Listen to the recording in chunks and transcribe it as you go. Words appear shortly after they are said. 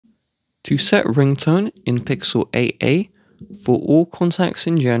To set ringtone in Pixel 8a for all contacts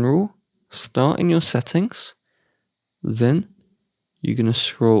in general, start in your settings, then you're going to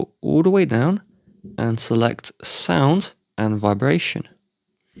scroll all the way down and select sound and vibration.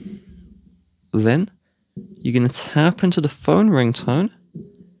 Then you're going to tap into the phone ringtone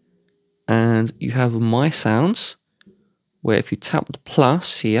and you have My Sounds, where if you tap the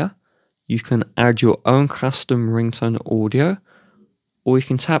plus here, you can add your own custom ringtone audio, or you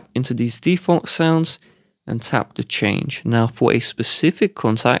can tap into these default sounds and tap the change. Now for a specific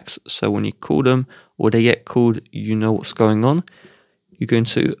contact, so when you call them or they get called, you know what's going on, you're going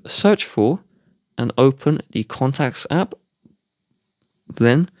to search for and open the Contacts app,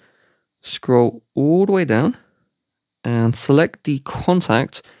 then scroll all the way down and select the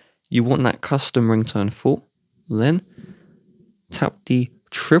contact you want that custom ringtone for. Then tap the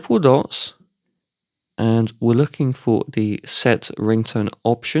triple dots and we're looking for the set ringtone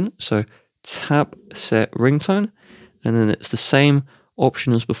option. So tap set ringtone and then it's the same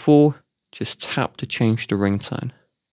option as before, just tap to change the ringtone.